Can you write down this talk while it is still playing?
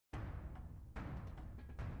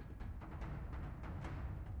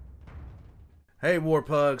Hey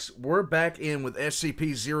Warpugs, we're back in with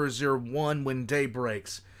SCP-001 when day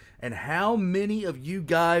breaks. And how many of you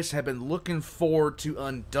guys have been looking forward to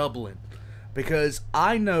Undublin? Because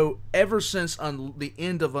I know ever since the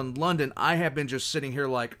end of Unlondon, I have been just sitting here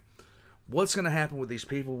like, what's going to happen with these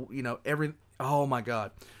people? You know, oh my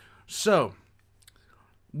god. So,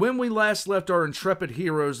 when we last left our intrepid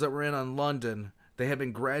heroes that were in Unlondon, they have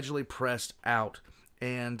been gradually pressed out.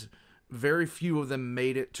 And very few of them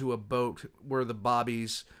made it to a boat where the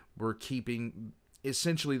bobbies were keeping...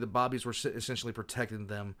 Essentially, the bobbies were essentially protecting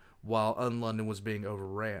them while Unlondon was being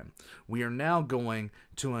overran. We are now going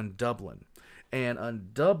to Undublin. And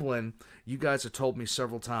Undublin, you guys have told me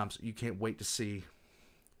several times, you can't wait to see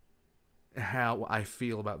how I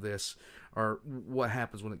feel about this, or what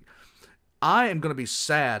happens when it... I am going to be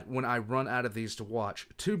sad when I run out of these to watch.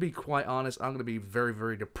 To be quite honest, I'm going to be very,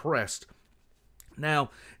 very depressed. Now,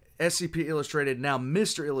 SCP Illustrated, now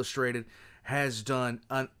Mr. Illustrated, has done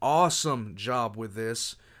an awesome job with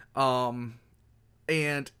this.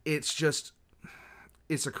 And it's just...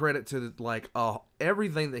 It's a credit to, like,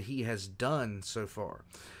 everything that he has done so far.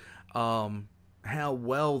 How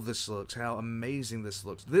well this looks. How amazing this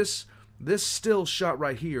looks. This still shot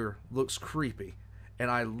right here looks creepy.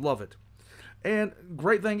 And I love it. And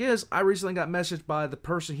great thing is, I recently got messaged by the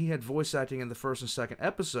person he had voice acting in the first and second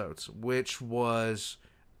episodes, which was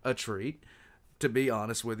a treat, to be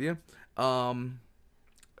honest with you. Oh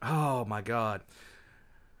my god.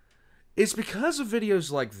 It's because of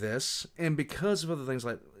videos like this, and because of other things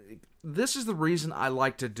like... This is the reason I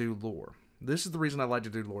like to do lore. This is the reason I like to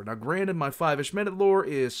do lore. Now, granted, my 5-ish minute lore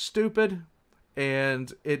is stupid,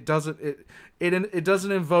 and it doesn't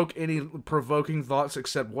invoke any provoking thoughts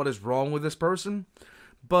except what is wrong with this person.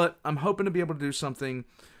 But I'm hoping to be able to do something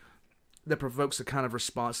that provokes the kind of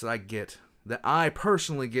response that I get, that I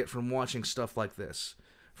personally get from watching stuff like this.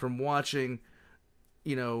 From watching,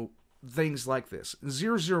 you know, things like this.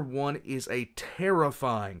 001 is a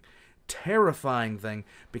terrifying, terrifying thing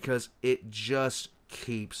because it just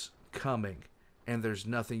keeps coming. And there's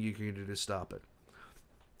nothing you can do to stop it.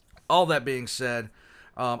 All that being said,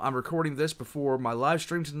 I'm recording this before my live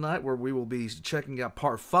stream tonight, where we will be checking out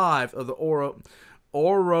part 5 of the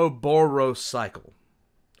Ouroboros cycle,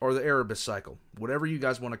 or the Erebus cycle, whatever you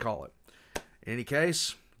guys want to call it. In any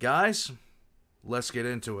case, guys, let's get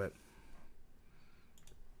into it.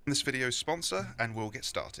 This video's sponsor, and we'll get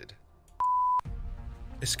started.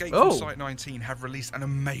 Escape from Site-19 have released an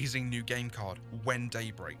amazing new game card, When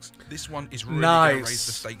Day Breaks. This one is really going to raise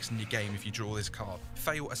the stakes in your game if you draw this card.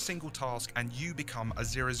 Fail a single task and you become a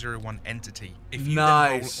 001 entity. If you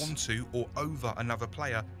then roll onto or over another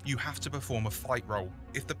player, you have to perform a fight roll.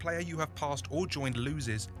 If the player you have passed or joined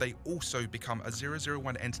loses, they also become a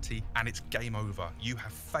 001 entity and it's game over. You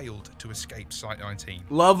have failed to escape Site-19.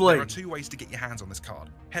 Lovely. There are 2 ways to get your hands on this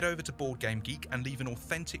card. Head over to BoardGameGeek and leave an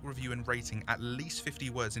authentic review and rating at least 50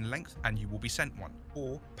 words in length and you will be sent one.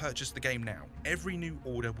 Or purchase the game now. Every new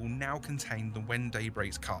order will now contain the When Day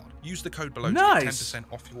Breaks card. Use the code below to get 10%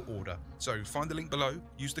 off your order. So find the link below,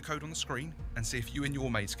 use the code on the screen, and see if you and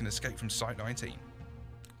your mates can escape from Site-19.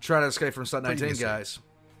 Try to escape from Site-19, guys.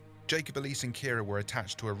 Jacob, Elise and Kira were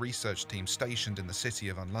attached to a research team stationed in the city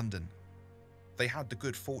of Unlondon. They had the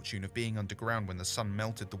good fortune of being underground when the sun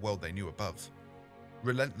melted the world they knew above.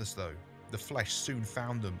 Relentless though, the flesh soon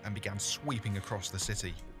found them and began sweeping across the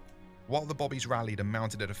city. While the Bobbies rallied and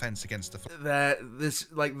mounted a defense against the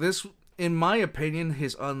this, in my opinion,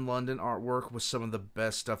 his Unlondon artwork was some of the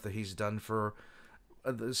best stuff that he's done for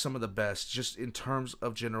some of the best, just in terms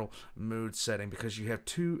of general mood setting, because you have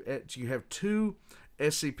two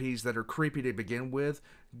SCPs that are creepy to begin with,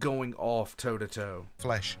 going off toe-to-toe.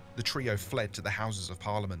 Flesh, the trio fled to the Houses of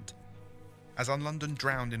Parliament. As Unlondon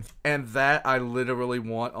drowned in... And that I literally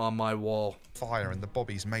want on my wall. ...fire and the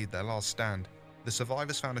Bobbies made their last stand, the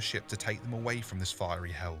survivors found a ship to take them away from this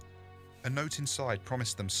fiery hell. A note inside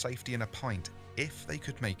promised them safety in a pint if they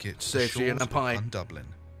could make it to the shores of Undublin.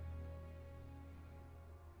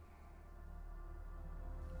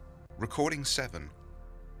 Recording 7.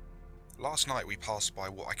 Last night we passed by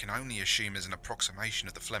what I can only assume is an approximation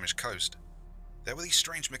of the Flemish coast. There were these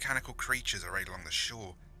strange mechanical creatures arrayed along the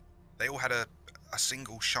shore. They all had a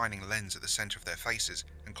single shining lens at the centre of their faces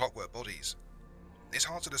and clockwork bodies. It's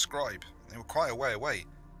hard to describe. They were quite a way away,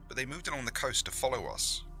 but they moved along the coast to follow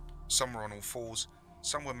us. Some were on all fours,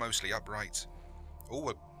 some were mostly upright. All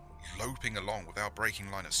were loping along without breaking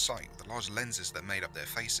line of sight with the large lenses that made up their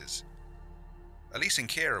faces. Elise and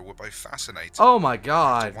Kira were both fascinated. Oh my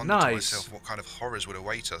god, I wondered to myself what kind of horrors would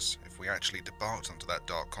await us if we actually debarked onto that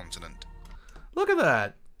dark continent. Look at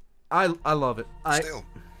that. I love it. Still,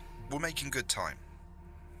 we're making good time.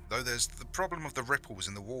 Though there's the problem of the ripples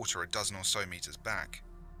in the water a dozen or so meters back.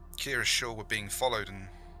 Kira's sure we're being followed, and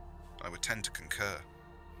I would tend to concur.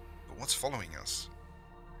 But what's following us?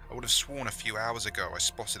 I would have sworn a few hours ago I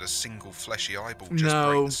spotted a single fleshy eyeball just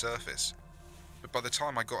break the surface. But by the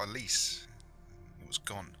time I got Elise, it was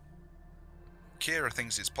gone. Kira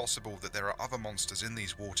thinks it's possible that there are other monsters in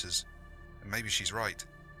these waters, and maybe she's right.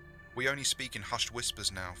 We only speak in hushed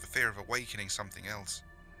whispers now for fear of awakening something else.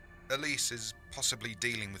 Elise is possibly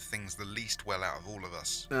dealing with things the least well out of all of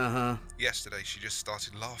us. Yesterday she just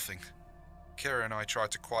started laughing. Kira and I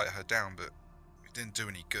tried to quiet her down, but it didn't do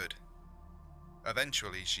any good.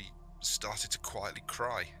 Eventually she started to quietly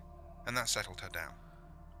cry, and that settled her down.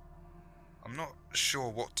 I'm not sure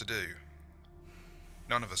what to do.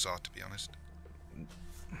 None of us are, to be honest.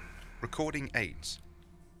 Recording 8.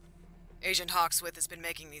 Agent Hawksworth has been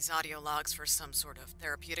making these audio logs for some sort of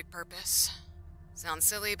therapeutic purpose. Sounds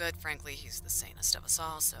silly, but frankly, he's the sanest of us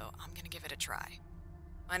all, so I'm gonna give it a try.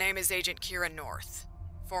 My name is Agent Kira North,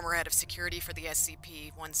 former head of security for the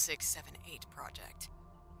SCP-001 project.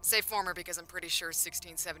 I say former because I'm pretty sure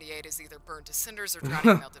 1678 is either burned to cinders or drowning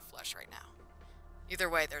in melted flesh right now. Either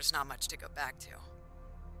way, there's not much to go back to.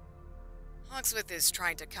 Hawksworth is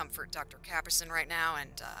trying to comfort Dr. Capperson right now,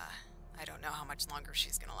 and, I don't know how much longer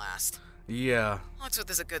she's gonna last. Yeah.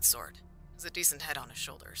 Hawksworth is a good sort. Has a decent head on his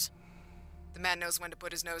shoulders. The man knows when to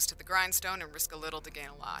put his nose to the grindstone and risk a little to gain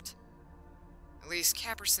a lot. Elise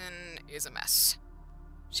Capperson is a mess.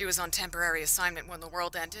 She was on temporary assignment when the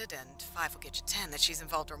world ended, and 5 will get you 10 that she's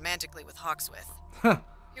involved romantically with Hawksworth.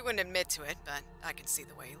 He wouldn't admit to it, but I can see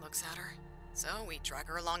the way he looks at her. So we drag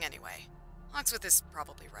her along anyway. Hawksworth is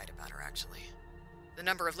probably right about her, actually. The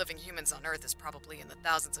number of living humans on Earth is probably in the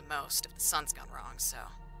thousands at most if the sun's gone wrong, so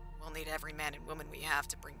we'll need every man and woman we have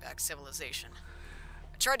to bring back civilization.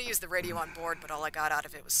 I tried to use the radio on board, but all I got out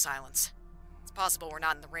of it was silence. It's possible we're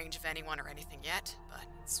not in the range of anyone or anything yet, but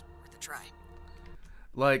it's worth a try.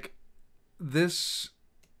 Like, this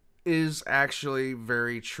is actually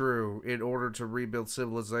very true. In order to rebuild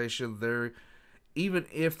civilization, even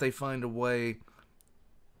if they find a way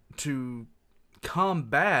to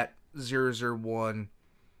combat 001,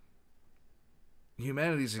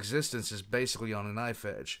 humanity's existence is basically on a knife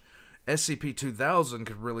edge. SCP-2000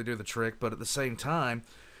 could really do the trick, but at the same time,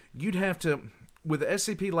 you'd have to, with an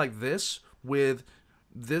SCP like this, with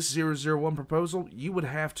this 001 proposal, you would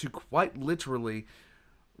have to quite literally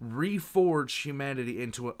reforge humanity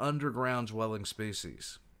into an underground dwelling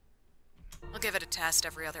species. We'll give it a test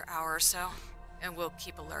every other hour or so, and we'll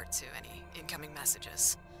keep alert to any incoming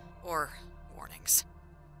messages, or warnings.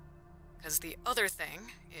 Because the other thing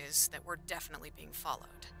is that we're definitely being followed.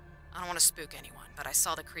 I don't want to spook anyone, but I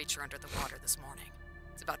saw the creature under the water this morning.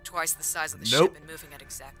 It's about twice the size of the ship and moving at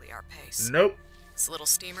exactly our pace. This little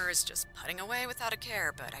steamer is just putting away without a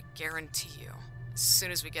care, but I guarantee you, as soon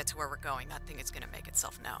as we get to where we're going, that thing is going to make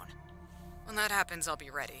itself known. When that happens, I'll be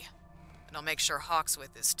ready. And I'll make sure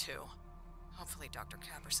Hawksworth is too. Hopefully Dr.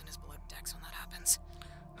 Capperson is below decks when that happens.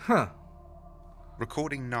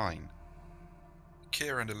 Recording 9.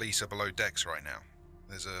 Kira and Elise are below decks right now.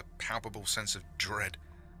 There's a palpable sense of dread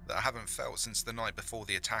that I haven't felt since the night before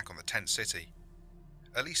the attack on the tent city.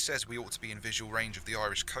 Elise says we ought to be in visual range of the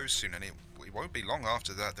Irish coast soon, and it won't be long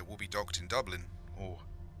after that we'll be docked in Dublin. Or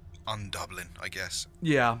Undublin, I guess.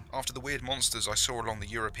 Yeah. After the weird monsters I saw along the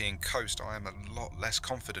European coast, I am a lot less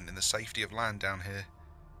confident in the safety of land down here.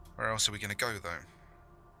 Where else are we going to go, though?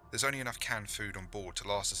 There's only enough canned food on board to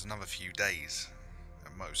last us another few days,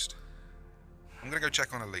 at most. I'm going to go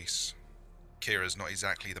check on Elise. Kira's not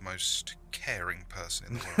exactly the most caring person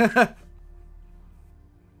in the world.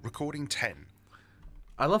 Recording 10.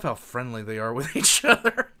 I love how friendly they are with each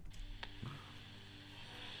other.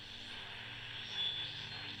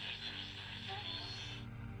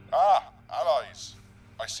 Ah, allies.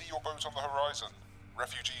 I see your boat on the horizon.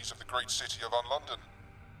 Refugees of the great city of Unlondon.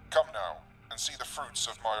 Come now, and see the fruits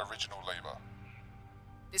of my original labor.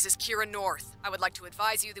 This is Kira North. I would like to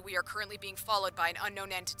advise you that we are currently being followed by an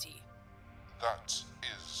unknown entity. That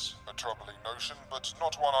is a troubling notion, but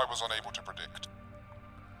not one I was unable to predict.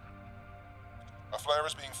 A flare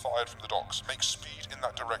is being fired from the docks. Make speed in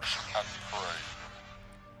that direction and pray.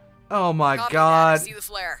 Oh my Copy god. that. I see the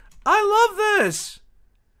flare. I love this!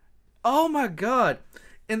 Oh my god.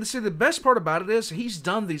 And see, the best part about it is he's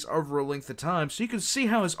done these over a length of time, so you can see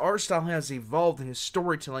how his art style has evolved and his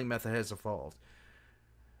storytelling method has evolved.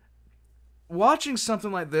 Watching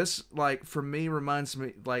something like this, like, for me, reminds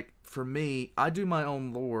me, like, for me, I do my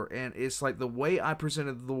own lore, and it's like the way I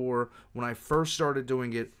presented lore when I first started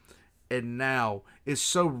doing it and now is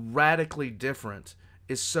so radically different.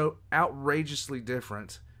 It's so outrageously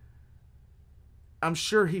different. I'm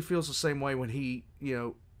sure he feels the same way when he,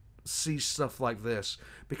 sees stuff like this,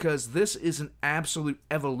 because this is an absolute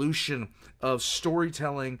evolution of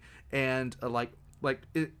storytelling and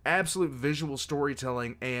absolute visual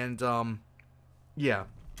storytelling, and yeah.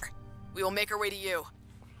 We will make our way to you.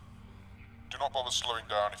 Do not bother slowing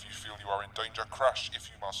down if you feel you are in danger. Crash if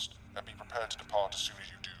you must, and be prepared to depart as soon as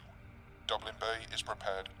you do. Dublin Bay is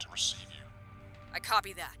prepared to receive you. I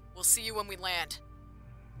copy that. We'll see you when we land.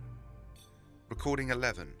 Recording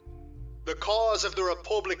 11. The cause of the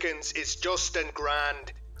Republicans is just and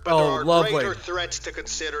grand, but Oh, there are lovely. greater threats to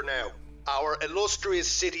consider now. Our illustrious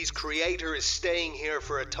city's creator is staying here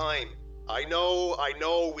for a time. I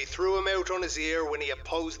know, we threw him out on his ear when he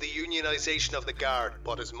opposed the unionization of the Guard,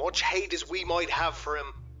 but as much hate as we might have for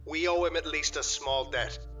him, we owe him at least a small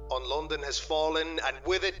debt. London has fallen, and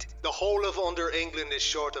with it, the whole of Under England is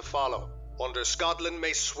sure to follow. Under Scotland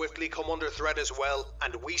may swiftly come under threat as well,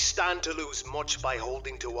 and we stand to lose much by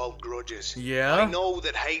holding to old grudges. Yeah? I know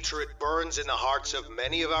that hatred burns in the hearts of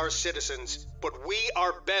many of our citizens, but we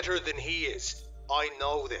are better than he is. I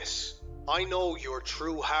know this. I know your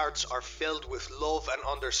true hearts are filled with love and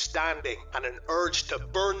understanding, and an urge to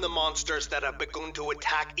burn the monsters that have begun to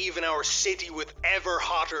attack even our city with ever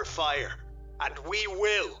hotter fire. And we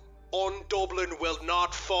will. Undublin will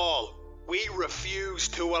not fall. We refuse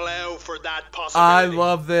to allow for that possibility. I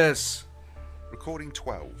love this. Recording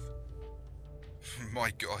 12.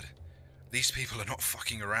 My god, these people are not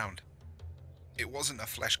fucking around. It wasn't a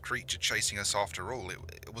flesh creature chasing us after all,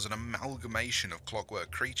 it was an amalgamation of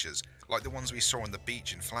clockwork creatures, like the ones we saw on the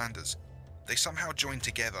beach in Flanders. They somehow joined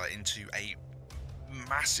together into a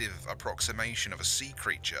massive approximation of a sea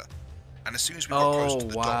creature, and as soon as we got close to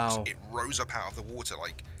the docks, it rose up out of the water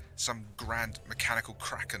like some grand mechanical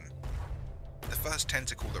kraken. The first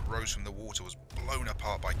tentacle that rose from the water was blown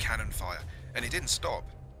apart by cannon fire, and it didn't stop.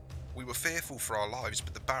 We were fearful for our lives,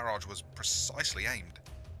 but the barrage was precisely aimed.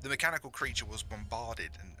 The mechanical creature was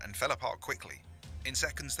bombarded and fell apart quickly. In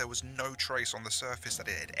seconds, there was no trace on the surface that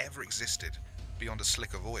it had ever existed, beyond a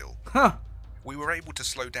slick of oil. Huh. We were able to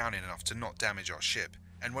slow down enough to not damage our ship,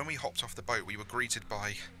 and when we hopped off the boat, we were greeted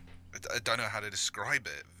by, I don't know how to describe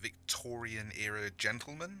it, Victorian-era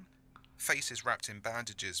gentlemen? Faces wrapped in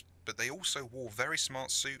bandages, but they also wore very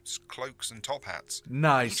smart suits, cloaks, and top hats.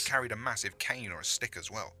 Nice. Each carried a massive cane or a stick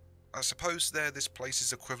as well. I suppose they're this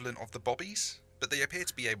place's equivalent of the bobbies, but they appear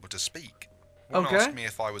to be able to speak. One asked me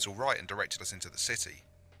if I was alright and directed us into the city.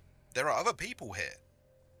 There are other people here.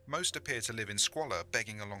 Most appear to live in squalor,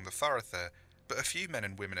 begging along the thoroughfare, but a few men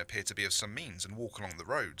and women appear to be of some means and walk along the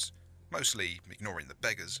roads, mostly ignoring the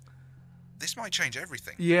beggars. This might change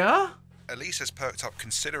everything. Yeah? Elise has perked up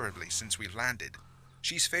considerably since we've landed.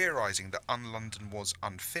 She's theorising that Unlondon was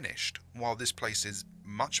unfinished, while this place is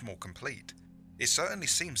much more complete. It certainly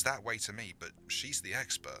seems that way to me, but she's the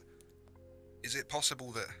expert. Is it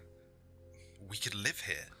possible that we could live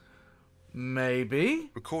here? Maybe.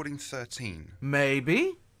 Recording 13.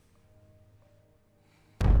 Maybe.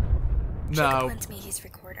 Jacob No. lent me his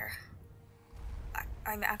recorder.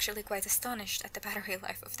 I'm actually quite astonished at the battery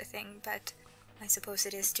life of the thing, but I suppose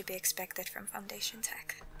it is to be expected from Foundation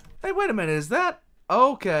Tech. Hey, wait a minute, is that?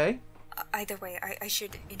 Okay. Either way, I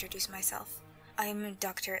should introduce myself. I'm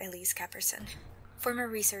Dr. Elise Capperson, former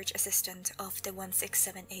research assistant of the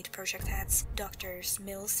 1678 project heads, Drs.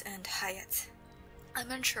 Mills and Hyatt. I'm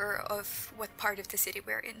unsure of what part of the city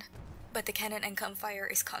we're in, but the cannon and gunfire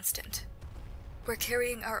is constant. We're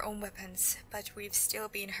carrying our own weapons, but we've still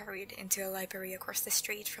been hurried into a library across the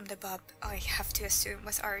street from the pub I have to assume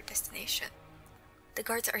was our destination. The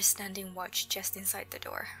guards are standing watch just inside the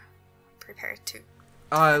door, prepared to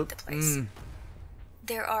defend the place.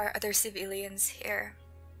 There are other civilians here.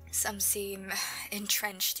 Some seem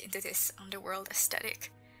entrenched into this underworld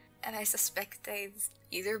aesthetic, and I suspect they've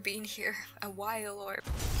either been here a while or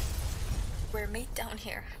were made down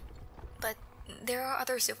here. But there are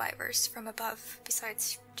other survivors from above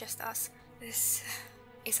besides just us. This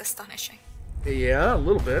is astonishing. Yeah, a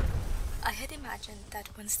little bit. I had imagined that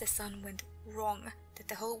once the sun went wrong, that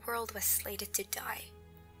the whole world was slated to die.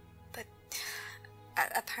 But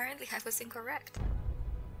apparently I was incorrect.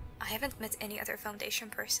 I haven't met any other Foundation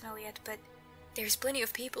personnel yet, but there's plenty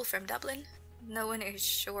of people from Dublin. No one is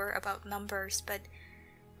sure about numbers, but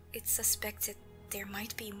it's suspected there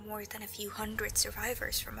might be more than a few hundred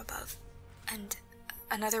survivors from above. And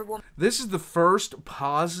another woman. This is the first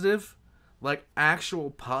positive, like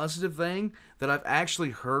actual positive thing that I've actually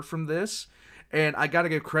heard from this. And I gotta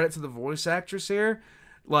give credit to the voice actress here.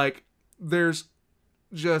 Like, there's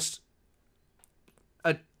just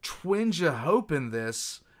a twinge of hope in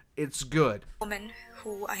this. It's good. Woman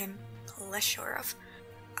who I am less sure of.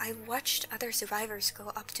 I watched other survivors go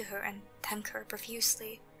up to her and thank her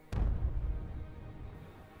profusely.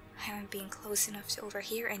 I haven't been close enough to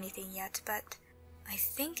overhear anything yet, but I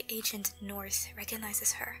think Agent North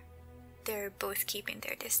recognizes her. They're both keeping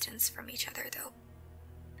their distance from each other, though.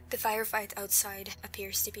 The firefight outside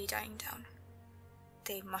appears to be dying down.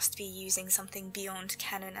 They must be using something beyond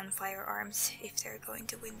cannon and firearms if they're going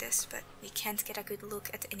to win this, but we can't get a good look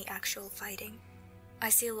at any actual fighting. I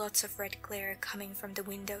see lots of red glare coming from the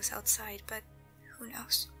windows outside, but who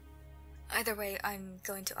knows? Either way, I'm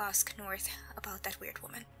going to ask North about that weird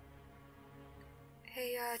woman.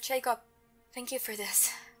 Hey, Jacob, thank you for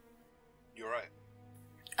this. You alright?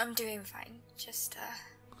 I'm doing fine, just,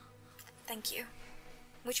 thank you.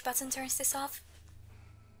 Which button turns this off?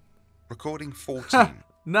 Recording 14.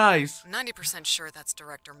 Nice. I'm 90% sure that's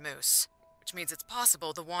Director Moose, which means it's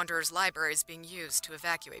possible the Wanderer's library is being used to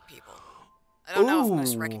evacuate people. I don't know if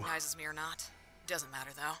Moose Ooh. recognizes me or not. It doesn't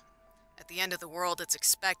matter, though. At the end of the world, it's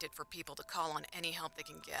expected for people to call on any help they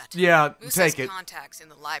can get. Yeah, Moose take has it. contacts in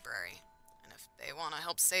the library, and if they want to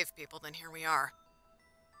help save people, then here we are.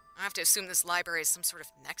 I have to assume this library is some sort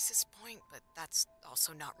of nexus point, but that's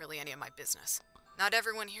also not really any of my business. Not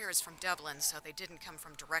everyone here is from Dublin, so they didn't come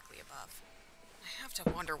from directly above. I have to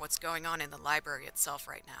wonder what's going on in the library itself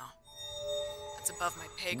right now. That's above my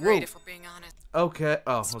pay grade, Whoa. if we're being honest. Okay.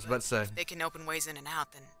 Oh, I was about to say. If they can open ways in and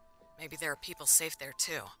out, then maybe there are people safe there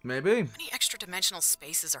too. Maybe. How many extra-dimensional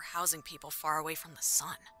spaces are housing people far away from the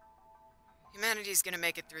sun? Humanity's gonna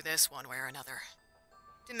make it through this one way or another.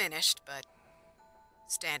 Diminished, but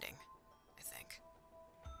standing, I think.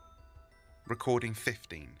 Recording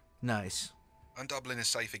 15. Nice. Undublin is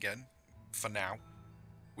safe again, for now.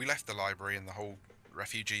 We left the library and the whole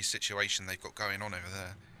refugee situation they've got going on over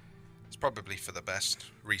there. It's probably for the best,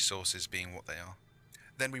 resources being what they are.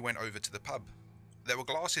 Then we went over to the pub. There were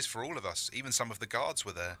glasses for all of us, even some of the guards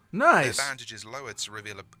were there. Nice. Their bandages lowered to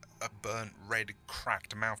reveal a burnt, red,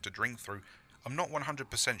 cracked mouth to drink through. I'm not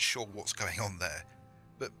 100% sure what's going on there,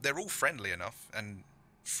 but they're all friendly enough and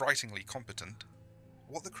frighteningly competent.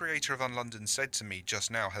 What the creator of Unlondon said to me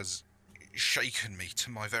just now has shaken me to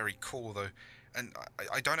my very core, though, and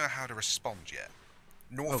I don't know how to respond yet.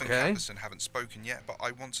 North and Capperson haven't spoken yet, but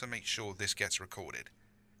I want to make sure this gets recorded.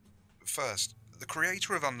 First, the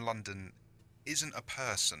creator of Unlondon isn't a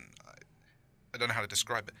person. I don't know how to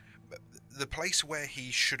describe it, but the place where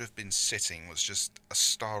he should have been sitting was just a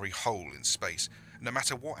starry hole in space. No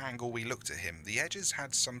matter what angle we looked at him, the edges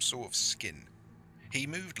had some sort of skin. He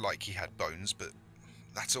moved like he had bones, but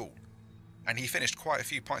that's all. And he finished quite a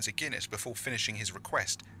few pints of Guinness before finishing his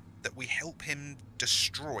request that we help him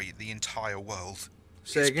destroy the entire world.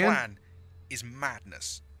 Say His again? plan is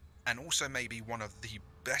madness, and also maybe one of the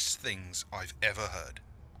best things I've ever heard.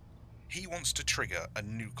 He wants to trigger a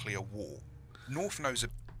nuclear war. North knows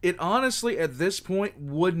It honestly, at this point,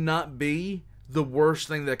 would not be the worst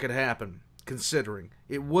thing that could happen, considering.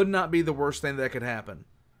 It would not be the worst thing that could happen.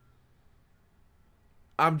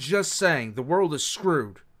 I'm just saying, the world is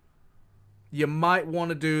screwed. You might want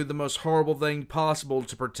to do the most horrible thing possible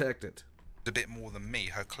to protect it. a bit more than me,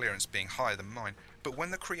 her clearance being higher than mine, but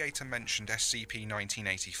when the creator mentioned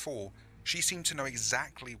SCP-1984, she seemed to know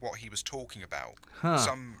exactly what he was talking about.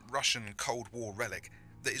 Some Russian Cold War relic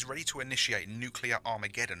that is ready to initiate nuclear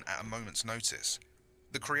Armageddon at a moment's notice.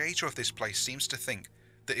 The creator of this place seems to think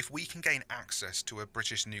that if we can gain access to a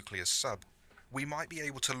British nuclear sub, we might be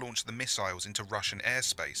able to launch the missiles into Russian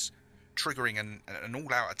airspace, triggering an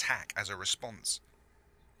all-out attack as a response.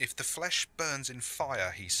 If the flesh burns in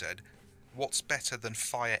fire, he said, what's better than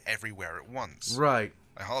fire everywhere at once? Right.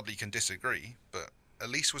 I hardly can disagree, but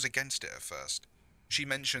Elise was against it at first. She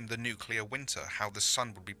mentioned the nuclear winter, how the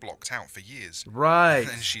sun would be blocked out for years. Right. And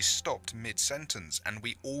then she stopped mid-sentence, and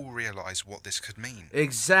we all realised what this could mean.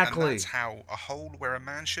 Exactly. And that's how a hole where a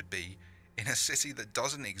man should be, in a city that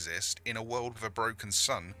doesn't exist, in a world with a broken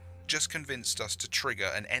sun, just convinced us to trigger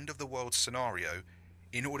an end-of-the-world scenario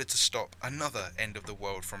in order to stop another end of the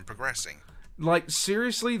world from progressing. Like,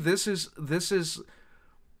 seriously, this is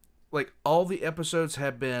like, all the episodes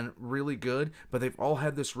have been really good, but they've all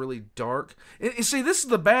had this really dark... And see, this is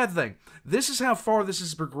the bad thing. This is how far this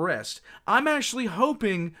has progressed. I'm actually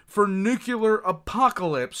hoping for nuclear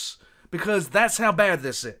apocalypse, because that's how bad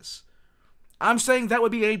this is. I'm saying that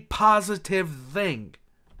would be a positive thing.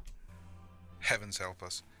 Heavens help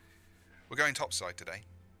us. We're going topside today.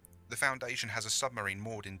 The Foundation has a submarine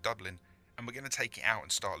moored in Dublin, and we're going to take it out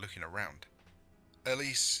and start looking around.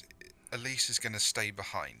 Elise is going to stay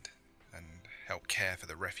behind and help care for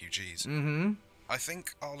the refugees. I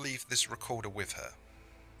think I'll leave this recorder with her.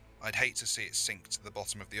 I'd hate to see it sink to the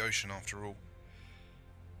bottom of the ocean after all.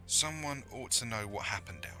 Someone ought to know what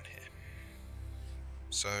happened down here.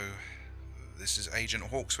 So, this is Agent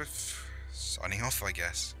Hawkswift, signing off, I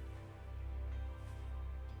guess.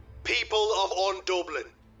 People of Undublin,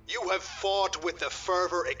 you have fought with the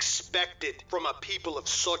fervor expected from a people of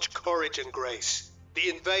such courage and grace. The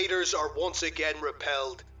invaders are once again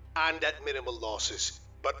repelled, and at minimal losses.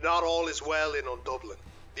 But not all is well in Undublin.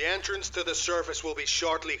 The entrance to the surface will be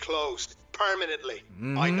shortly closed, permanently.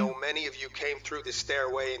 I know many of you came through the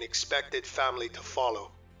stairway and expected family to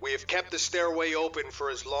follow. We have kept the stairway open for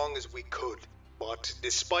as long as we could, but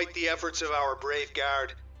despite the efforts of our brave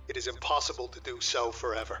guard, it is impossible to do so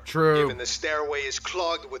forever. True. Given the stairway is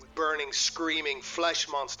clogged with burning, screaming flesh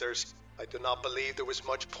monsters, I do not believe there was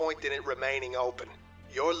much point in it remaining open.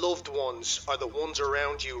 Your loved ones are the ones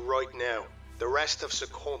around you right now. The rest have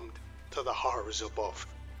succumbed to the horrors above.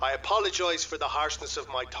 I apologize for the harshness of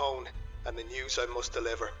my tone and the news I must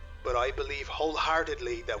deliver, but I believe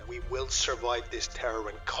wholeheartedly that we will survive this terror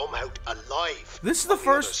and come out alive. This is the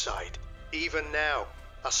first other side. Even now,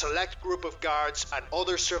 a select group of guards and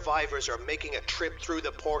other survivors are making a trip through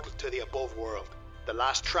the portal to the above world. The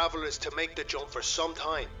last travelers to make the jump for some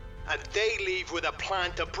time, and they leave with a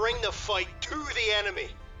plan to bring the fight to the enemy.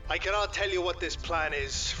 I cannot tell you what this plan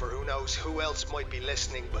is, for who knows who else might be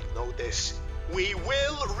listening, but know this. We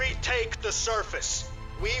will retake the surface.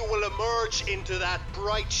 We will emerge into that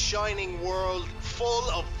bright, shining world full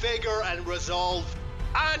of vigor and resolve,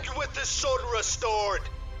 and with the sun restored.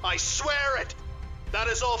 I swear it. That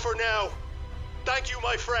is all for now. Thank you,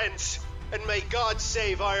 my friends, and may God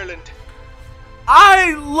save Ireland.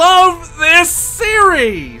 I love this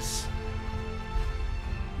series!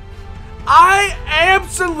 I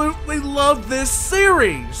absolutely love this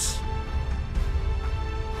series!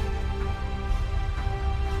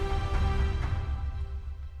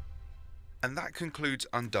 And that concludes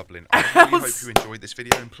Undublin. I really hope you enjoyed this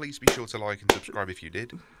video, and please be sure to like and subscribe if you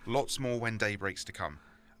did. Lots more When Day Breaks to come.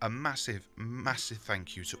 A massive, massive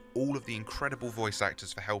thank you to all of the incredible voice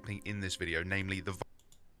actors for helping in this video, namely the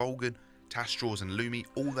Volgan, Tastraws, and Lumi,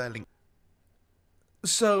 all their links.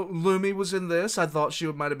 So, Lumi was in this. I thought she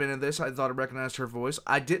might have been in this. I thought I recognized her voice.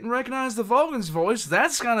 I didn't recognize the Volgan's voice.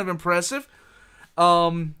 That's kind of impressive.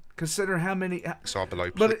 Consider how many... Are below.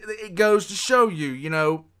 But it goes to show you, you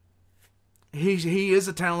know, he is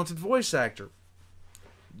a talented voice actor.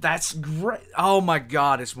 That's great. Oh my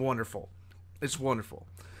God, it's wonderful. It's wonderful.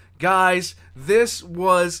 Guys, this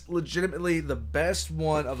was legitimately the best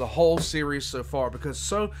one of the whole series so far,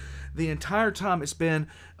 because the entire time it's been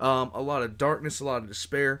a lot of darkness, a lot of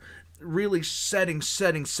despair, really setting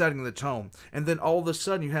the tone. And then all of a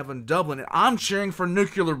sudden you have Undublin, and I'm cheering for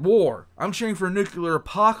nuclear war. I'm cheering for nuclear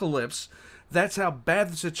apocalypse. That's how bad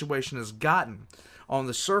the situation has gotten on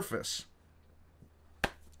the surface.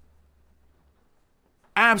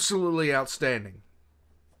 Absolutely outstanding.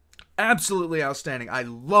 Absolutely outstanding. I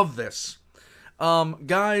love this.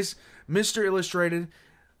 Guys, Mr. Illustrated,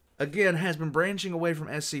 again, has been branching away from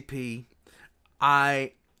SCP.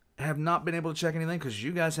 I have not been able to check anything because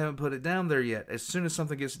you guys haven't put it down there yet. As soon as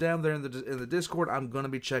something gets down there in the Discord, I'm going to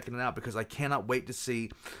be checking it out because I cannot wait to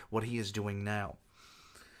see what he is doing now.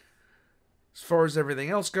 As far as everything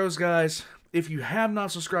else goes, guys, if you have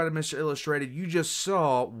not subscribed to Mr. Illustrated, you just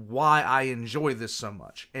saw why I enjoy this so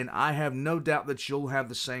much. And I have no doubt that you'll have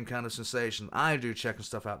the same kind of sensation I do checking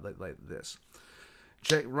stuff out like this.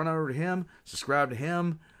 Run over to him, subscribe to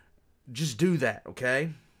him. Just do that, okay?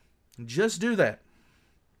 Just do that.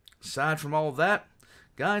 Aside from all of that,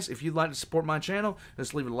 guys, if you'd like to support my channel,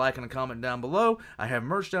 just leave a like and a comment down below. I have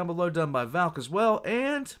merch down below done by Valk as well,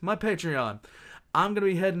 and my Patreon. I'm going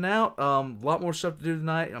to be heading out. A lot more stuff to do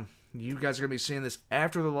tonight. You guys are going to be seeing this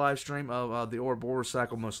after the live stream of the Ouroboros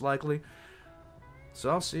cycle, most likely. So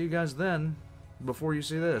I'll see you guys then, before you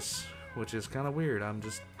see this, which is kind of weird. I'm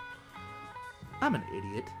an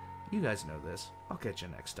idiot. You guys know this. I'll catch you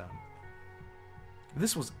next time.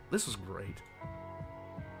 This was great.